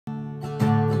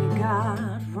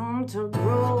got room to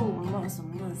grow, muscle,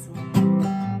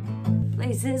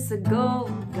 places to go,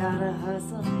 gotta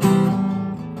hustle.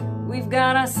 We've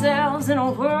got ourselves in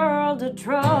a world of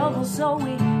trouble, so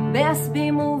we best be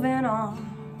moving on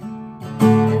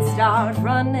and start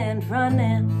running,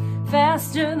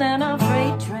 faster than a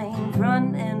freight train.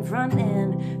 Running,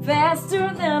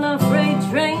 faster than a freight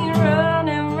train.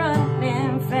 Running,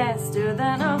 faster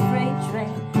than a freight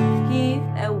train. Hear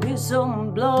that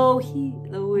whistle blow, hear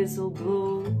the whistle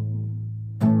blow.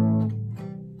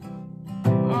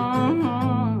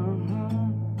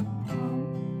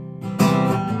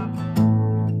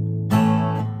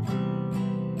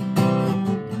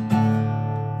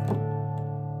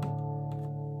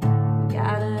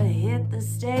 Gotta hit the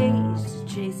stage to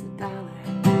chase a dollar.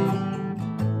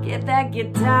 Get that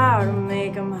guitar to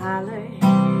make 'em holler.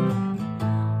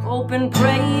 Hope and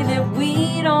pray that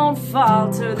we don't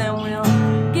falter, then we'll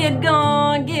get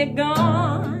gone,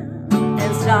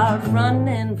 and start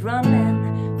running,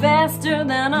 faster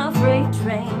than a freight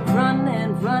train.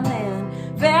 Running,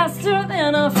 faster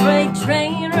than a freight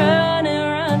train.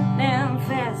 Running,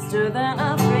 faster than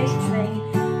a freight train.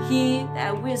 Hear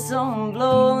that whistle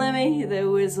blow, let me hear that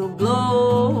whistle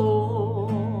blow.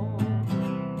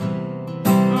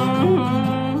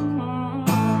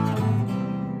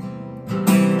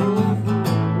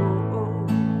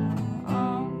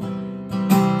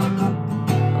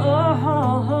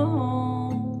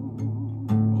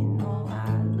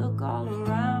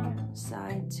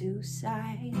 To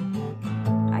side,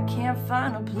 I can't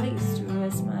find a place to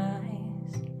rest my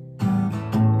eyes,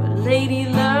 but Lady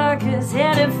Luck is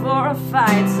headed for a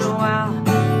fight, so I'll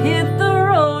hit the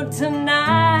road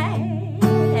tonight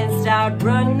and start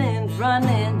running,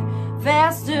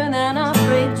 faster than a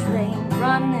freight train.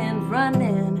 Running,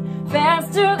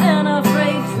 faster than a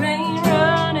freight train.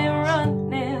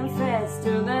 Running,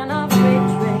 faster than a freight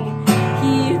train.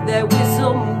 Hear that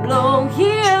whistle blow,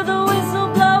 hear the whistle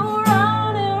blow.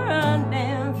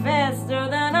 Faster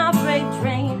than a freight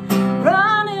train.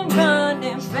 Running,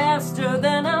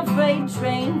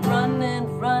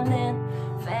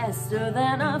 faster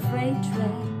than a freight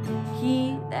train.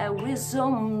 Hear that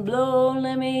whistle blow,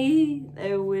 let me hear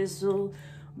that whistle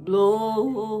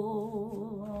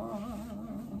blow.